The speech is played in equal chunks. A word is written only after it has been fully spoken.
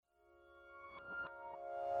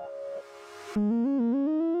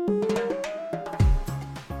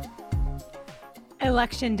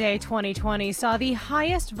Election Day 2020 saw the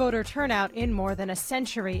highest voter turnout in more than a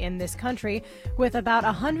century in this country, with about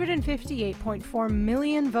 158.4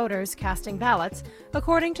 million voters casting ballots,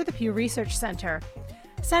 according to the Pew Research Center.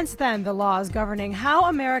 Since then, the laws governing how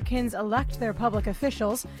Americans elect their public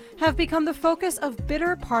officials have become the focus of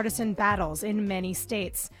bitter partisan battles in many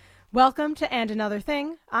states. Welcome to And Another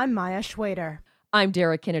Thing. I'm Maya Schwader. I'm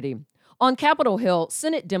Dara Kennedy. On Capitol Hill,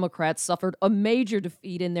 Senate Democrats suffered a major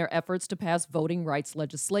defeat in their efforts to pass voting rights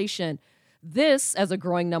legislation. This, as a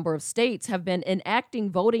growing number of states have been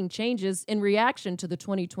enacting voting changes in reaction to the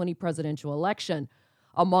 2020 presidential election.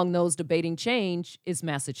 Among those debating change is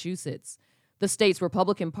Massachusetts. The state's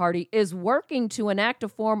Republican Party is working to enact a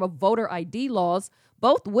form of voter ID laws,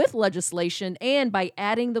 both with legislation and by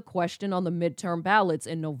adding the question on the midterm ballots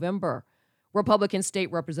in November. Republican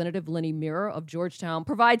State Representative Lenny Mirror of Georgetown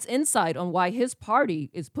provides insight on why his party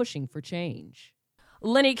is pushing for change.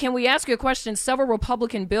 Lenny, can we ask you a question? Several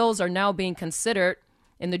Republican bills are now being considered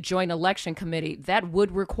in the Joint Election Committee that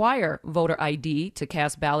would require voter ID to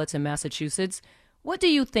cast ballots in Massachusetts. What do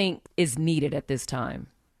you think is needed at this time?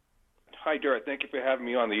 Hi, Dara. Thank you for having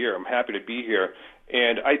me on the air. I'm happy to be here.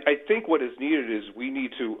 And I think what is needed is we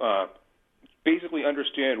need to basically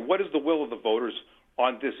understand what is the will of the voters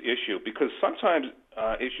on this issue, because sometimes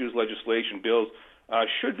issues, legislation, bills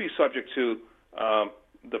should be subject to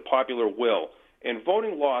the popular will. And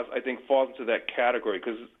voting laws, I think, falls into that category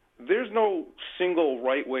because there's no single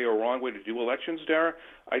right way or wrong way to do elections, Dara.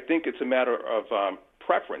 I think it's a matter of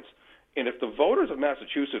preference. And if the voters of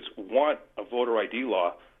Massachusetts want a voter ID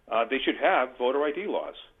law, they should have voter ID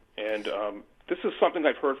laws. And this is something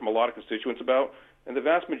I've heard from a lot of constituents about, and the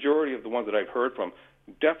vast majority of the ones that I've heard from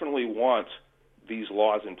definitely want these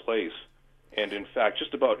laws in place. And in fact,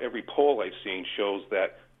 just about every poll I've seen shows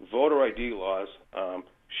that voter ID laws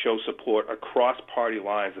show support across party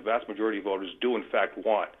lines. The vast majority of voters do, in fact,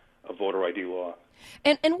 want a voter ID law.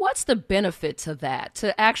 And what's the benefit to that,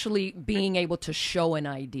 to actually being able to show an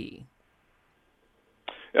ID?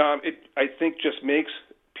 It, I think, just makes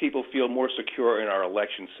people feel more secure in our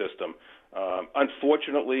election system.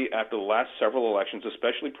 Unfortunately, after the last several elections,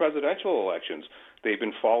 especially presidential elections, they've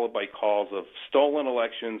been followed by calls of stolen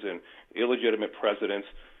elections and illegitimate presidents.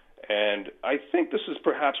 And I think this is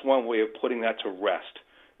perhaps one way of putting that to rest.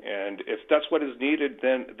 And if that's what is needed,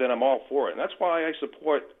 then I'm all for it. And that's why I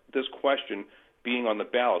support this question being on the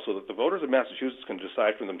ballot, so that the voters of Massachusetts can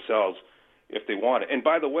decide for themselves if they want it. And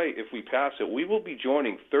by the way, if we pass it, we will be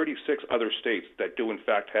joining 36 other states that do, in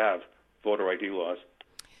fact, have voter ID laws.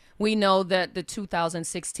 We know that the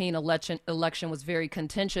 2016 election was very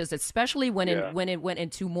contentious, especially when it went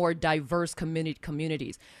into more diverse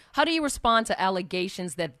communities. How do you respond to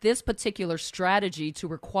allegations that this particular strategy to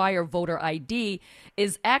require voter ID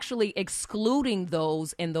is actually excluding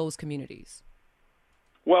those in those communities?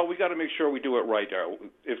 Well, we got to make sure we do it right, Darryl.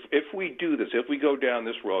 If we do this, if we go down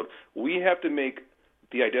this road, we have to make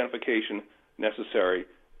the identification necessary,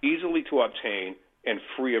 easily to obtain, and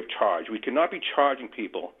free of charge. We cannot be charging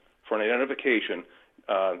people for an identification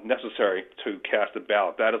necessary to cast a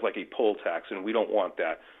ballot. That is like a poll tax, and we don't want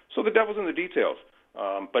that. So the devil's in the details.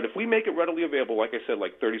 But if we make it readily available, like I said,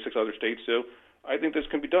 like 36 other states do, I think this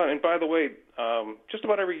can be done. And by the way, just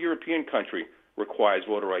about every European country requires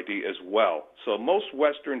voter ID as well. So most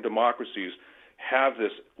Western democracies have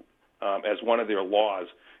this as one of their laws,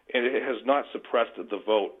 and it has not suppressed the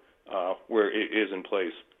vote where it is in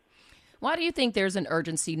place. Why do you think there's an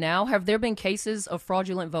urgency now? Have there been cases of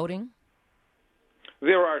fraudulent voting?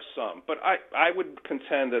 There are some, but I would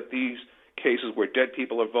contend that these cases where dead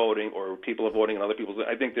people are voting or people are voting in other people's,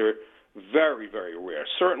 I think they're very, very rare.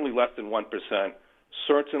 Certainly less than 1%,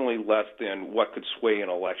 certainly less than what could sway an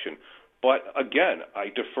election. But again, I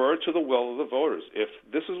defer to the will of the voters. If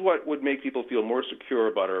this is what would make people feel more secure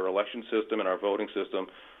about our election system and our voting system,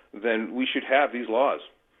 then we should have these laws.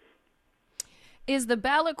 Is the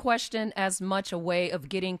ballot question as much a way of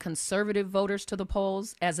getting conservative voters to the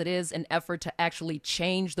polls as it is an effort to actually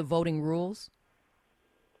change the voting rules?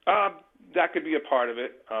 That could be a part of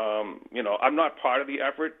it. I'm not part of the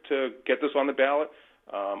effort to get this on the ballot.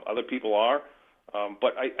 Other people are.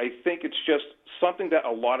 But I think it's just something that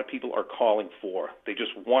a lot of people are calling for. They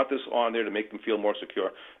just want this on there to make them feel more secure.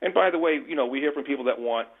 And by the way, we hear from people that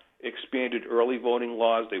want expanded early voting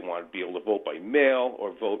laws. They want to be able to vote by mail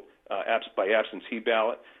or vote by absentee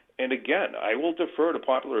ballot. And again, I will defer to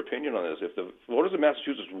popular opinion on this. If the voters of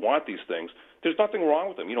Massachusetts want these things, there's nothing wrong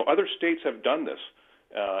with them. Other states have done this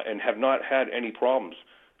and have not had any problems.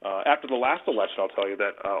 After the last election, I'll tell you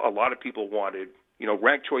that a lot of people wanted,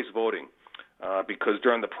 ranked choice voting. because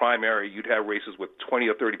during the primary, you'd have races with 20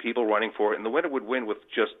 or 30 people running for it, and the winner would win with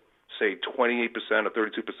just, say, 28% or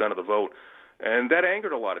 32% of the vote. And that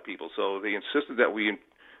angered a lot of people, so they insisted that we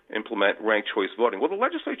implement ranked choice voting. Well, the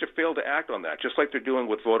legislature failed to act on that, just like they're doing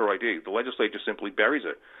with voter ID. The legislature simply buries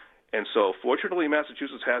it. And so, fortunately,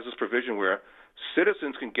 Massachusetts has this provision where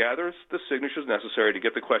citizens can gather the signatures necessary to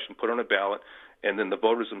get the question put on a ballot, and then the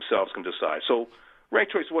voters themselves can decide. So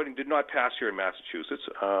ranked choice voting did not pass here in Massachusetts,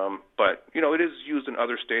 but, it is used in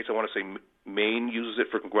other states. I want to say Maine uses it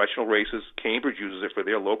for congressional races. Cambridge uses it for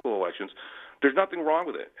their local elections. There's nothing wrong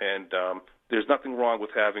with it, and there's nothing wrong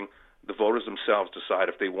with having the voters themselves decide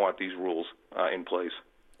if they want these rules in place.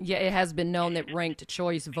 Yeah, it has been known that ranked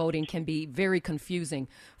choice voting can be very confusing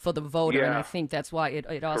for the voter, and I think that's why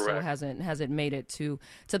it also hasn't made it to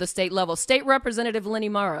the state level. State Representative Lenny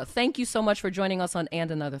Mara, thank you so much for joining us on And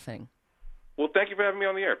Another Thing. Well, thank you for having me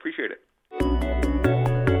on the air. Appreciate it.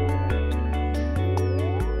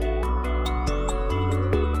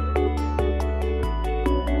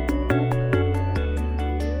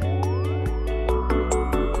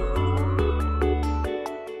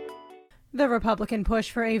 The Republican push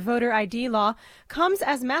for a voter ID law comes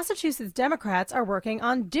as Massachusetts Democrats are working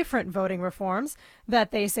on different voting reforms that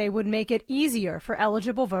they say would make it easier for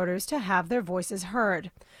eligible voters to have their voices heard.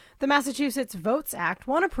 The Massachusetts Votes Act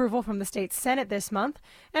won approval from the state Senate this month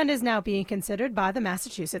and is now being considered by the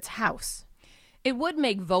Massachusetts House. It would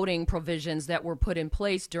make voting provisions that were put in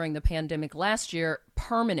place during the pandemic last year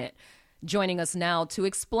permanent. Joining us now to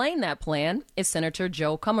explain that plan is Senator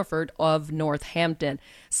Jo Comerford of Northampton.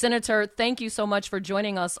 Senator, thank you so much for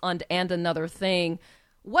joining us on And Another Thing.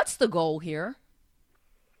 What's the goal here?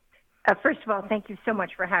 First of all, thank you so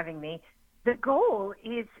much for having me. The goal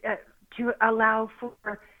is to allow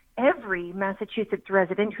for every Massachusetts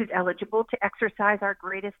resident who's eligible to exercise our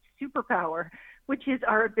greatest superpower, which is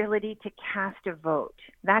our ability to cast a vote.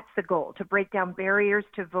 That's the goal, to break down barriers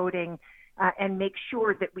to voting and make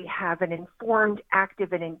sure that we have an informed,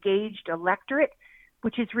 active, and engaged electorate,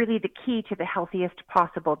 which is really the key to the healthiest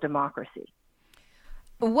possible democracy.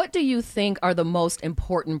 What do you think are the most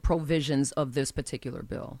important provisions of this particular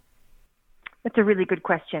bill? That's a really good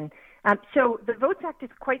question. So the Votes Act is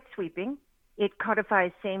quite sweeping. It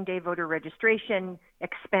codifies same-day voter registration,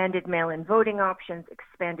 expanded mail-in voting options,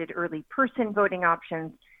 expanded early person voting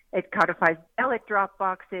options. It codifies ballot drop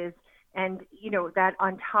boxes, and, that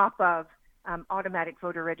on top of automatic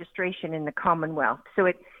voter registration in the Commonwealth. So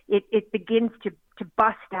it begins to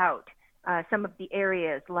bust out some of the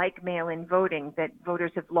areas like mail-in voting that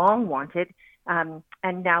voters have long wanted, and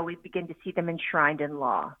now we begin to see them enshrined in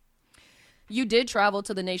law. You did travel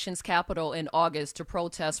to the nation's capital in August to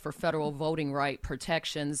protest for federal voting right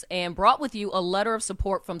protections and brought with you a letter of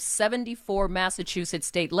support from 74 Massachusetts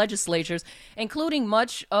state legislatures, including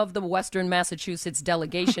much of the Western Massachusetts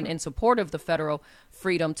delegation in support of the federal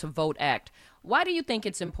Freedom to Vote Act. Why do you think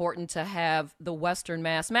it's important to have the Western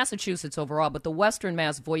Mass, Massachusetts overall, but the Western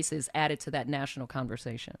Mass voices added to that national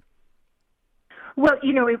conversation? Well,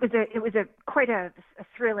 it was quite a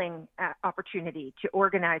thrilling opportunity to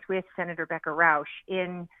organize with Senator Becca Rausch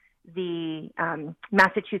in the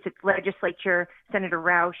Massachusetts legislature. Senator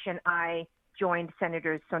Rausch and I joined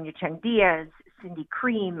Senators Sonia Chang Diaz, Cindy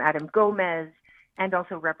Cream, Adam Gomez, and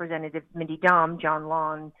also Representatives Mindy Domb, John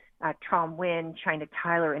Long, Tom Wynn, China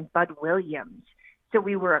Tyler, and Bud Williams. So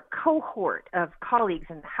we were a cohort of colleagues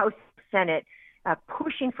in the House and Senate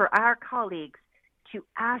pushing for our colleagues to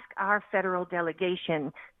ask our federal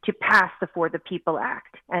delegation to pass the For the People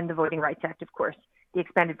Act and the Voting Rights Act, of course, the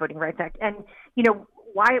Expanded Voting Rights Act. And,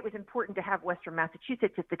 why it was important to have Western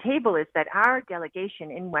Massachusetts at the table is that our delegation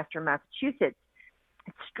in Western Massachusetts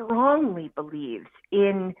strongly believes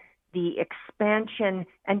in the expansion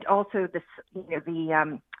and also the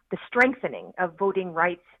strengthening of voting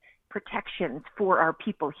rights protections for our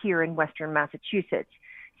people here in Western Massachusetts.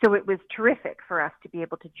 So it was terrific for us to be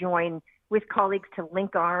able to join with colleagues, to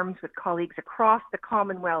link arms with colleagues across the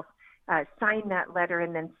Commonwealth, sign that letter,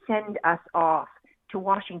 and then send us off to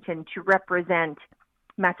Washington to represent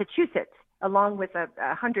Massachusetts, along with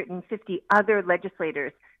 150 other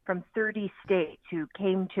legislators from 30 states who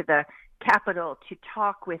came to the Capitol to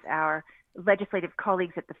talk with our legislative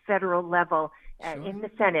colleagues at the federal level in the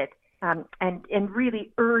Senate, and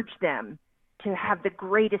really urge them to have the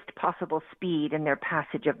greatest possible speed in their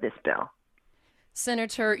passage of this bill.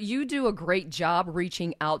 Senator, you do a great job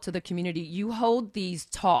reaching out to the community. You hold these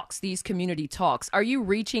talks, these community talks. Are you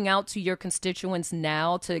reaching out to your constituents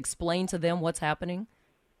now to explain to them what's happening?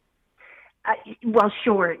 Well,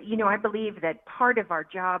 sure. I believe that part of our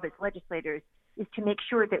job as legislators is to make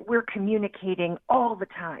sure that we're communicating all the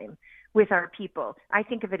time with our people. I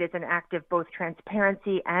think of it as an act of both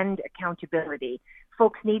transparency and accountability.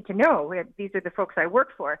 Folks need to know, these are the folks I work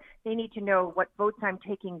for, they need to know what votes I'm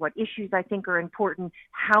taking, what issues I think are important,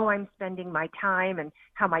 how I'm spending my time, and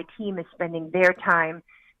how my team is spending their time.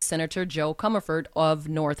 Senator Jo Comerford of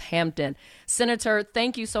Northampton. Senator,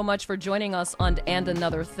 thank you so much for joining us on And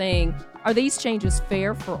Another Thing. Are these changes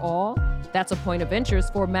fair for all? That's a point of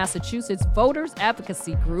interest for Massachusetts Voters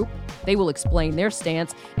Advocacy Group. They will explain their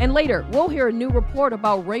stance. And later, we'll hear a new report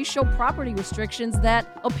about racial property restrictions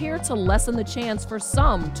that appear to lessen the chance for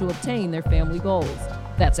some to obtain their family goals.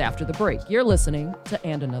 That's after the break. You're listening to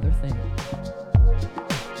And Another Thing.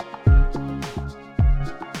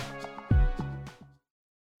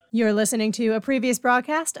 You're listening to a previous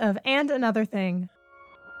broadcast of And Another Thing.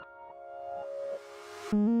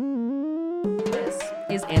 This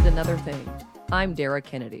is And Another Thing. I'm Dara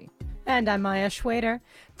Kennedy. And I'm Maya Schwader.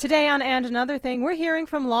 Today on And Another Thing, we're hearing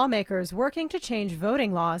from lawmakers working to change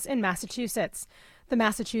voting laws in Massachusetts. The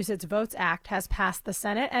Massachusetts Votes Act has passed the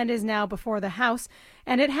Senate and is now before the House,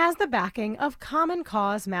 and it has the backing of Common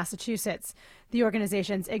Cause Massachusetts. The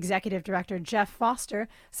organization's executive director, Jeff Foster,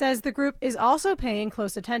 says the group is also paying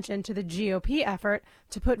close attention to the GOP effort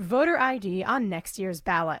to put voter ID on next year's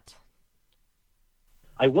ballot.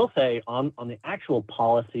 I will say on the actual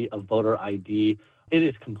policy of voter ID, it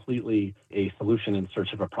is completely a solution in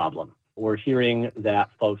search of a problem. We're hearing that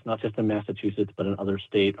folks, not just in Massachusetts, but in other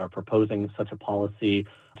states, are proposing such a policy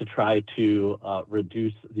to try to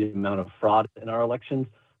reduce the amount of fraud in our elections.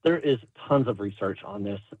 There is tons of research on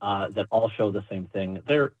this that all show the same thing.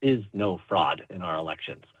 There is no fraud in our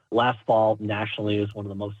elections. Last fall, nationally, is one of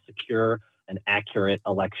the most secure and accurate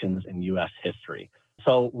elections in U.S. history.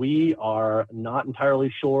 So we are not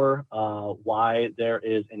entirely sure why there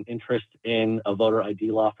is an interest in a voter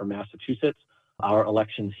ID law for Massachusetts. Our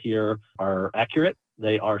elections here are accurate,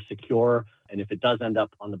 they are secure, and if it does end up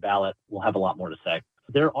on the ballot, we'll have a lot more to say.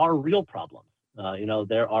 There are real problems.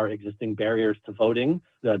 There are existing barriers to voting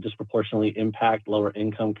that disproportionately impact lower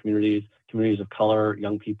income communities, communities of color,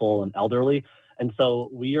 young people, and elderly. And so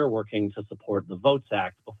we are working to support the Votes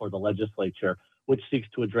Act before the legislature, which seeks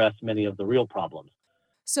to address many of the real problems.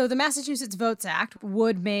 So the Massachusetts Votes Act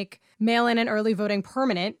would make mail-in and early voting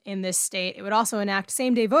permanent in this state. It would also enact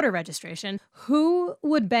same-day voter registration. Who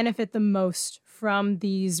would benefit the most from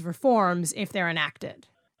these reforms if they're enacted?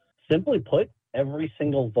 Simply put, every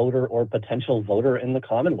single voter or potential voter in the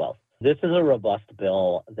Commonwealth. This is a robust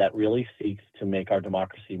bill that really seeks to make our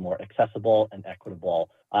democracy more accessible and equitable.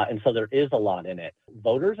 And so there is a lot in it.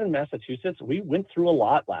 Voters in Massachusetts, we went through a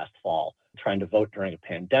lot last fall, trying to vote during a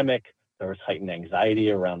pandemic. There was heightened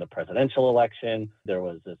anxiety around the presidential election. There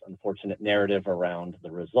was this unfortunate narrative around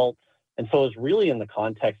the results. And so it was really in the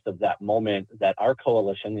context of that moment that our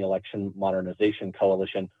coalition, the Election Modernization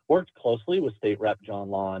Coalition, worked closely with State Rep.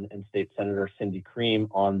 John Lawn and State Senator Cindy Cream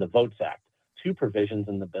on the Votes Act. Two provisions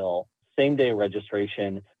in the bill, same-day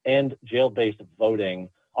registration and jail-based voting,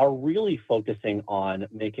 are really focusing on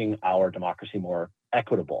making our democracy more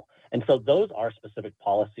equitable. And so those are specific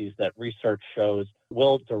policies that research shows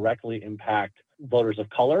will directly impact voters of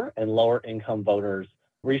color and lower income voters.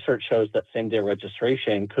 Research shows that same-day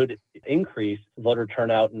registration could increase voter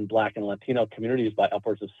turnout in Black and Latino communities by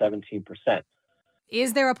upwards of 17%.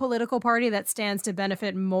 Is there a political party that stands to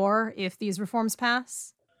benefit more if these reforms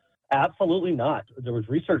pass? Absolutely not. There was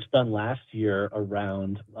research done last year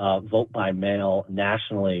around vote by mail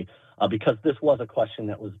nationally because this was a question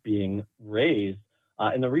that was being raised.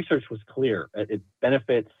 And the research was clear. It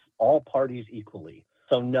benefits all parties equally.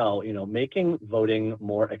 So no, making voting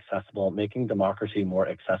more accessible, making democracy more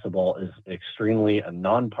accessible is extremely a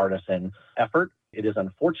nonpartisan effort. It is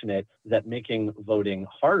unfortunate that making voting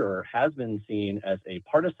harder has been seen as a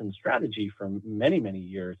partisan strategy for many, many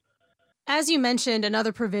years. As you mentioned,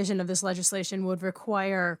 another provision of this legislation would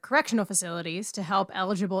require correctional facilities to help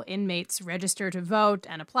eligible inmates register to vote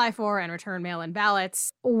and apply for and return mail-in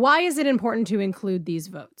ballots. Why is it important to include these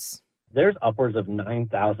votes? There's upwards of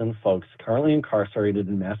 9,000 folks currently incarcerated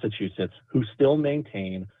in Massachusetts who still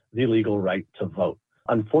maintain the legal right to vote.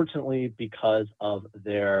 Unfortunately, because of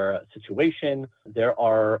their situation, there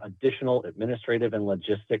are additional administrative and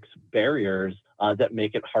logistics barriers that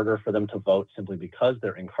make it harder for them to vote simply because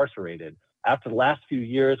they're incarcerated. After the last few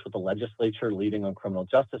years with the legislature leading on criminal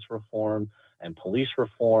justice reform and police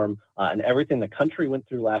reform and everything the country went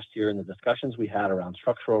through last year and the discussions we had around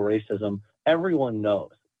structural racism, everyone knows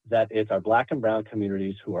that it's our Black and brown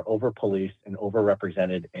communities who are over-policed and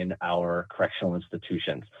over-represented in our correctional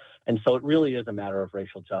institutions. And so it really is a matter of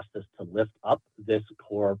racial justice to lift up this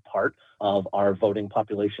core part of our voting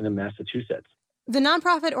population in Massachusetts. The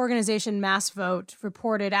nonprofit organization MassVote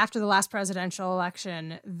reported after the last presidential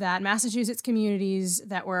election that Massachusetts communities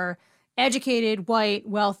that were educated, white,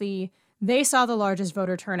 wealthy, they saw the largest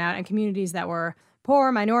voter turnout, and communities that were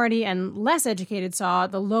poor, minority, and less educated saw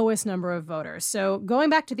the lowest number of voters. So going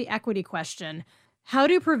back to the equity question, how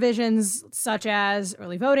do provisions such as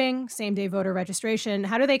early voting, same-day voter registration,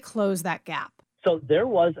 how do they close that gap? So there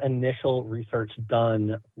was initial research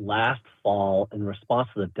done last fall in response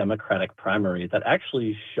to the Democratic primary that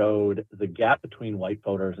actually showed the gap between white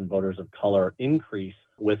voters and voters of color increase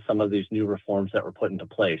with some of these new reforms that were put into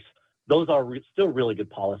place. Those are still really good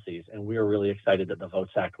policies, and we are really excited that the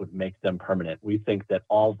Votes Act would make them permanent. We think that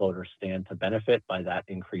all voters stand to benefit by that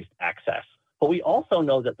increased access. But we also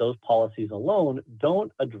know that those policies alone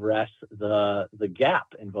don't address the gap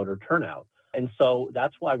in voter turnout. And so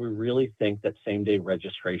that's why we really think that same-day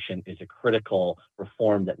registration is a critical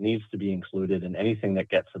reform that needs to be included in anything that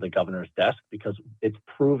gets to the governor's desk, because it's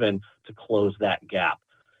proven to close that gap.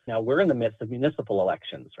 Now, we're in the midst of municipal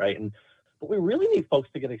elections, right? But we really need folks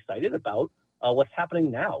to get excited about what's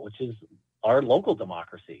happening now, which is our local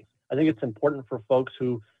democracy. I think it's important for folks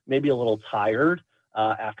who may be a little tired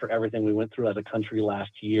after everything we went through as a country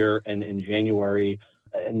last year and in January,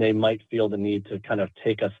 and they might feel the need to kind of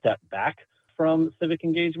take a step back from civic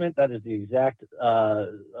engagement. That is the exact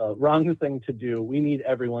wrong thing to do. We need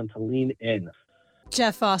everyone to lean in.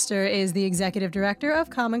 Jeff Foster is the executive director of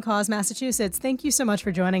Common Cause Massachusetts. Thank you so much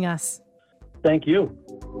for joining us. Thank you.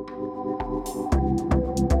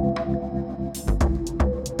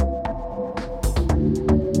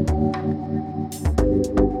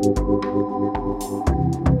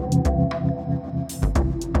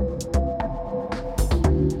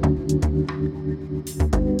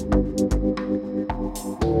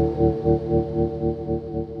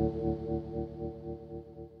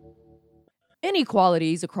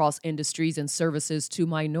 Inequalities across industries and services to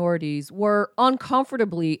minorities were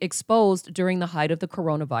uncomfortably exposed during the height of the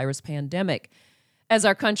coronavirus pandemic. As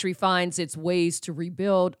our country finds its ways to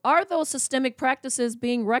rebuild, are those systemic practices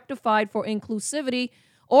being rectified for inclusivity,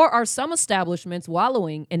 or are some establishments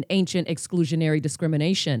wallowing in ancient exclusionary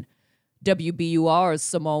discrimination? WBUR's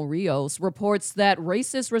Simone Rios reports that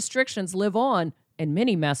racist restrictions live on in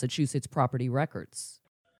many Massachusetts property records.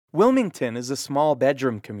 Wilmington is a small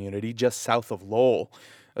bedroom community just south of Lowell.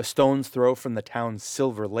 A stone's throw from the town's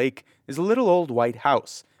Silver Lake is a little old white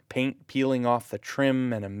house, paint peeling off the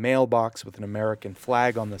trim and a mailbox with an American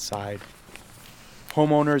flag on the side.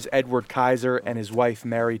 Homeowners Edward Kaiser and his wife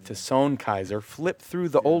Mary Tassone Kaiser flipped through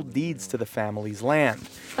the old deeds to the family's land.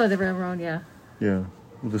 Oh, the railroad, yeah. Yeah,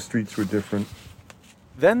 well, the streets were different.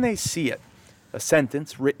 Then they see it, a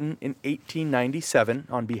sentence written in 1897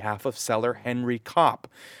 on behalf of seller Henry Kopp.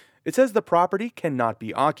 It says the property cannot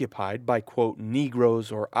be occupied by, quote,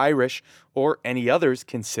 Negroes or Irish or any others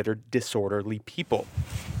considered disorderly people.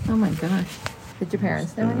 Oh my gosh. Did your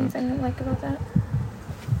parents know anything about that?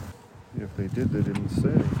 If they did, they didn't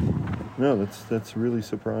say. No, that's really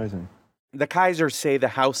surprising. The Kaisers say the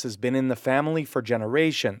house has been in the family for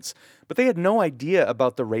generations, but they had no idea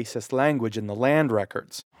about the racist language in the land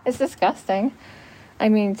records. It's disgusting. I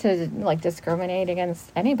mean, to discriminate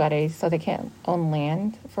against anybody so they can't own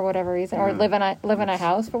land for whatever reason, or live in a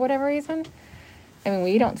house for whatever reason. I mean,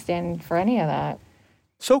 we don't stand for any of that.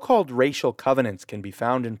 So-called racial covenants can be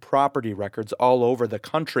found in property records all over the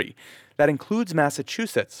country. That includes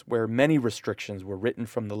Massachusetts, where many restrictions were written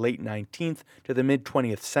from the late 19th to the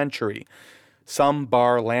mid-20th century. Some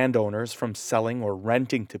bar landowners from selling or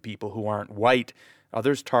renting to people who aren't white.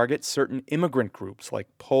 Others target certain immigrant groups like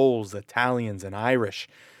Poles, Italians, and Irish.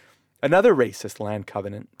 Another racist land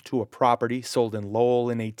covenant to a property sold in Lowell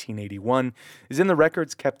in 1881 is in the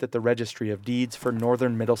records kept at the Registry of Deeds for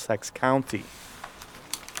northern Middlesex County.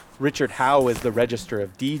 Richard Howe is the Register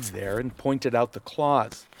of Deeds there and pointed out the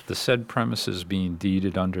clause. The said premises being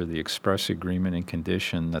deeded under the express agreement and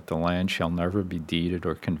condition that the land shall never be deeded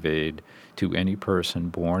or conveyed to any person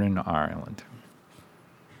born in Ireland.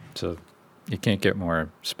 So you can't get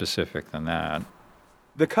more specific than that.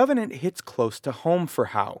 The covenant hits close to home for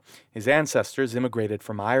Howe. His ancestors immigrated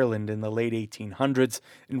from Ireland in the late 1800s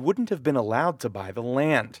and wouldn't have been allowed to buy the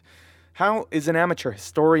land. Howe is an amateur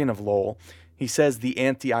historian of Lowell. He says the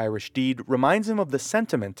anti-Irish deed reminds him of the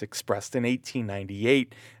sentiment expressed in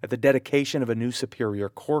 1898 at the dedication of a new Superior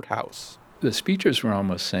Courthouse. The speeches were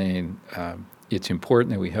almost saying it's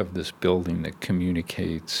important that we have this building that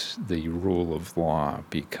communicates the rule of law,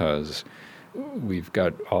 because we've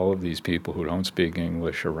got all of these people who don't speak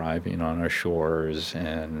English arriving on our shores,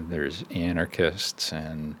 and there's anarchists.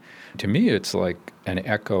 And to me, it's like an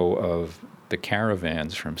echo of the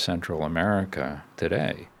caravans from Central America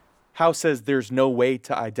today. Howe says there's no way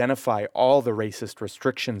to identify all the racist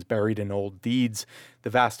restrictions buried in old deeds. The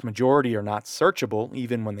vast majority are not searchable,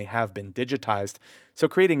 even when they have been digitized. So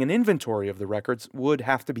creating an inventory of the records would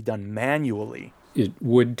have to be done manually. It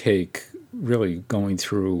would take really going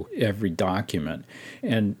through every document.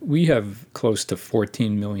 And we have close to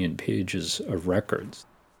 14 million pages of records.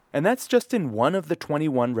 And that's just in one of the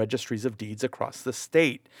 21 registries of deeds across the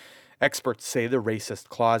state. Experts say the racist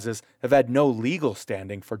clauses have had no legal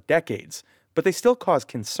standing for decades, but they still cause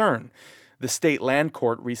concern. The state land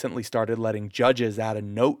court recently started letting judges add a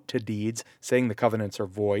note to deeds saying the covenants are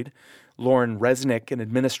void. Lauren Resnick, an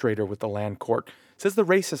administrator with the land court, says the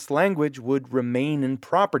racist language would remain in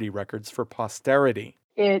property records for posterity.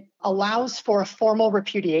 It allows for a formal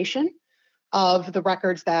repudiation of the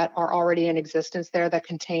records that are already in existence there that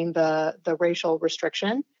contain the racial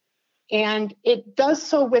restriction. And it does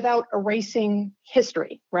so without erasing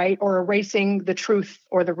history, right? Or erasing the truth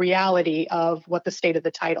or the reality of what the state of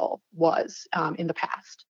the title was in the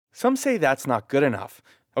past. Some say that's not good enough.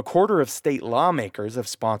 A quarter of state lawmakers have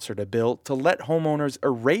sponsored a bill to let homeowners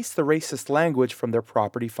erase the racist language from their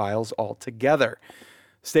property files altogether.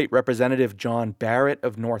 State Representative John Barrett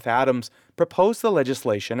of North Adams proposed the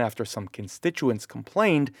legislation after some constituents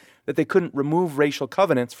complained that they couldn't remove racial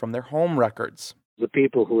covenants from their home records. The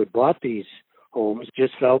people who had bought these homes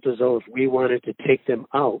just felt as though if we wanted to take them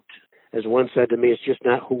out, as one said to me, it's just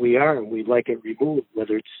not who we are and we'd like it removed,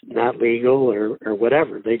 whether it's not legal or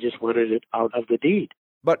whatever. They just wanted it out of the deed.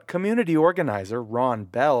 But community organizer Ron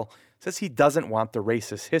Bell says he doesn't want the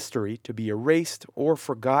racist history to be erased or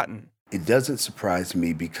forgotten. It doesn't surprise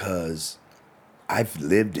me because I've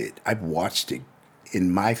lived it. I've watched it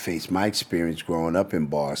in my face, my experience growing up in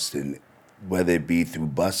Boston, whether it be through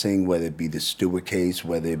busing, whether it be the Stewart case,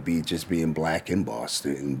 whether it be just being black in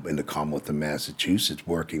Boston, in the Commonwealth of Massachusetts,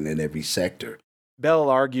 working in every sector. Bell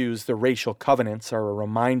argues the racial covenants are a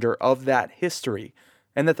reminder of that history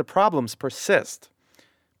and that the problems persist.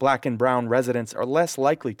 Black and brown residents are less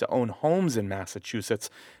likely to own homes in Massachusetts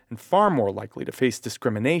and far more likely to face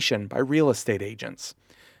discrimination by real estate agents.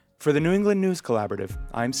 For the New England News Collaborative,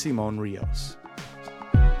 I'm Simon Rios.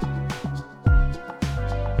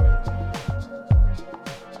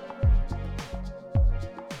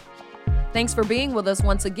 Thanks for being with us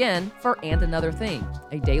once again for And Another Thing,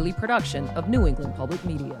 a daily production of New England Public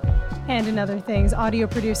Media. And Another Thing's audio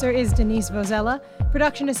producer is Denise Vozella.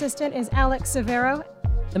 Production assistant is Alex Severo.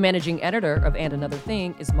 The managing editor of And Another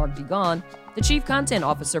Thing is Mark Degon. The chief content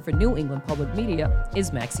officer for New England Public Media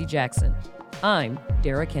is Maxie Jackson. I'm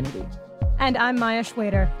Dara Kennedy. And I'm Maya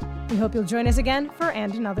Schwader. We hope you'll join us again for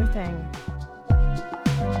And Another Thing.